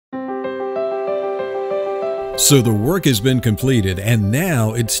So the work has been completed, and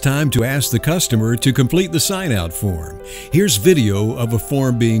now it's time to ask the customer to complete the sign-out form. Here's video of a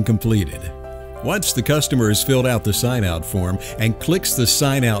form being completed. Once the customer has filled out the sign-out form and clicks the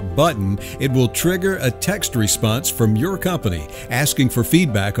Sign Out button, it will trigger a text response from your company asking for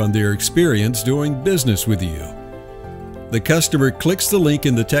feedback on their experience doing business with you. The customer clicks the link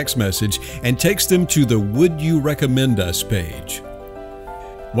in the text message and takes them to the Would You Recommend Us page.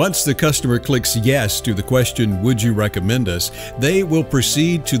 Once the customer clicks yes to the question, Would you recommend us?, they will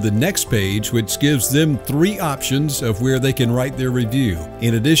proceed to the next page, which gives them 3 options of where they can write their review.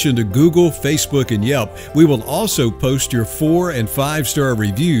 In addition to Google, Facebook, and Yelp, we will also post your 4- and 5-star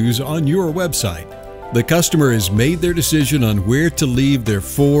reviews on your website. The customer has made their decision on where to leave their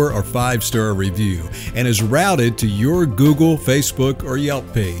 4- or 5-star review and is routed to your Google, Facebook, or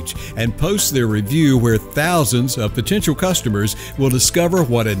Yelp page and posts their review, where thousands of potential customers will discover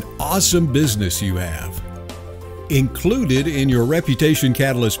what an awesome business you have. Included in your Reputation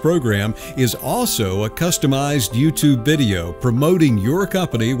Catalyst program is also a customized YouTube video promoting your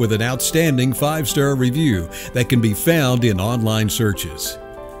company with an outstanding 5-star review that can be found in online searches.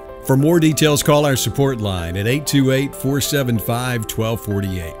 For more details, call our support line at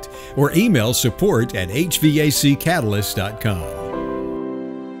 828-475-1248 or email support@hvaccatalyst.com.